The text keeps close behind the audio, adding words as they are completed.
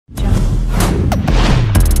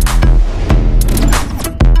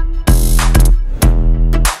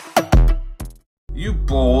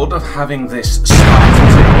thought of having this starter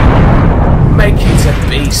team, make it a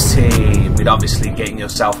beast team, with obviously getting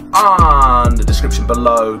yourself on the description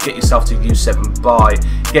below, get yourself to U7 buy,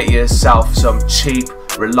 get yourself some cheap,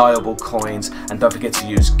 reliable coins, and don't forget to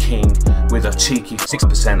use King with a cheeky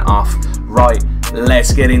 6% off. Right,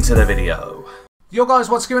 let's get into the video. Yo guys,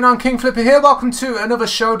 what's going on? King Flipper here. Welcome to another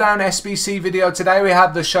Showdown SBC video. Today we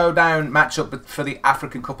have the Showdown matchup for the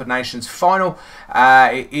African Cup of Nations final.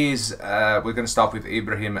 We're going to start with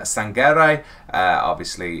Ibrahim Sangare.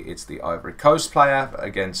 Obviously it's the Ivory Coast player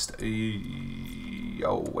against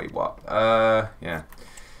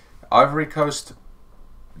Ivory Coast,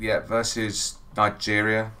 versus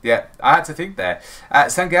Nigeria. Yeah, I had to think there.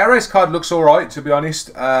 Sangare's card looks alright, to be honest.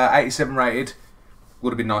 87 rated.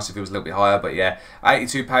 Would have been nice if it was a little bit higher, but yeah.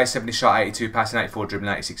 82 pace, 70 shot, 82 passing, 84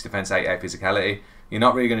 dribbling, 86 defense, 88 physicality. You're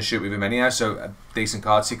not really going to shoot with him anyhow, so a decent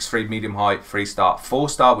card. 6'3", medium height, 3-star,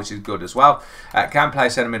 4-star, which is good as well. Can play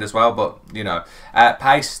centre mid as well, but you know.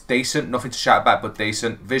 Pace, decent, nothing to shout about, but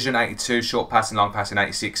decent. Vision, 82, short passing, long passing,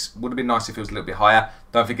 86. Would have been nice if it was a little bit higher.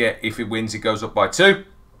 Don't forget, if he wins, it goes up by 2.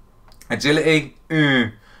 Agility,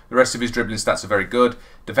 the rest of his dribbling stats are very good.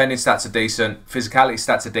 Defending stats are decent. Physicality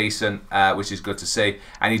stats are decent, which is good to see.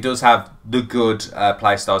 And he does have the good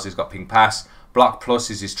play styles. He's got ping pass. Block plus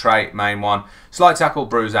is his trait, main one. Slight tackle,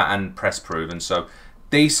 bruiser, and press proven. So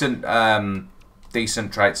decent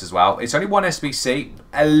decent traits as well. It's only one SBC.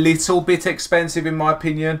 A little bit expensive in my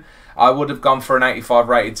opinion. I would have gone for an 85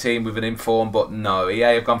 rated team with an inform, but no.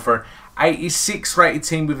 EA have gone for an 86 rated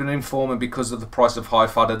team with an inform, and because of the price of high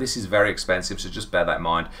fodder, this is very expensive, so just bear that in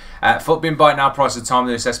mind. Foot bin bite now, price of time of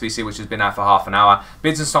this SBC, which has been out for half an hour.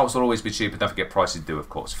 Bids and stops will always be cheaper. Don't forget, prices do, of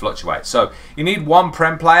course, fluctuate. So you need one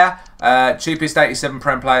Prem player. Cheapest 87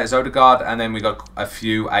 Prem player is Odegaard, and then we got a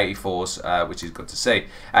few 84s, which is good to see.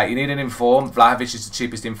 You need an inform. Vlahovic is the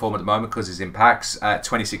cheapest inform at the moment because he's in packs.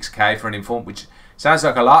 26k for an inform, which sounds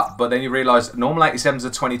like a lot, but then you realise normal 87s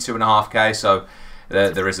are 22.5k, so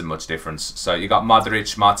there isn't much difference. So you got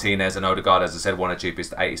Modric, Martinez, and Odegaard, as I said, one of the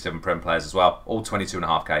cheapest 87 Prem players as well, all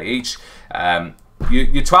 22.5k each.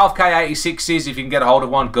 Your 12k 86s, if you can get a hold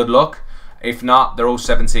of one, good luck. If not, they're all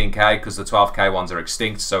 17k because the 12k ones are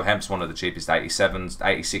extinct. So Hemp's one of the cheapest 87s,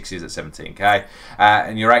 86s at 17k.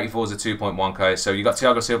 And your 84s are 2.1k. So you got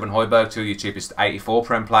Thiago Silva and Højbjerg, two of your cheapest 84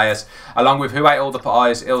 Prem players, along with who ate all the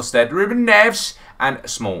pies, Ilstead, Ruben Neves, and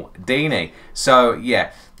Small Dini. So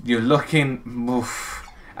yeah, you're looking, oof.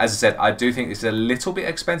 As I said, I do think this is a little bit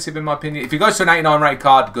expensive in my opinion. If you go to an 89 rate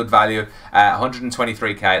card, good value,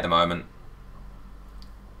 123k at the moment.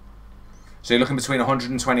 So you're looking between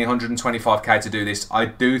 120 125k to do this. I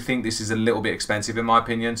do think this is a little bit expensive in my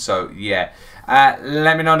opinion. So yeah,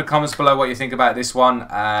 let me know in the comments below what you think about this one.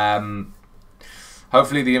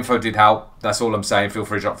 Hopefully the info did help. That's all I'm saying. Feel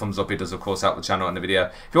free to drop thumbs up. It does, of course, help the channel and the video.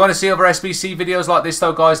 If you want to see other SBC videos like this,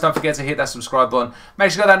 though, guys, don't forget to hit that subscribe button. Make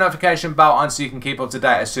sure you got that notification bell on so you can keep up to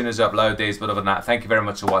date as soon as I upload these. But other than that, thank you very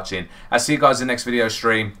much for watching. I'll see you guys in the next video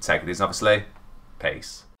stream. Take it easy, obviously.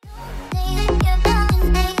 Peace.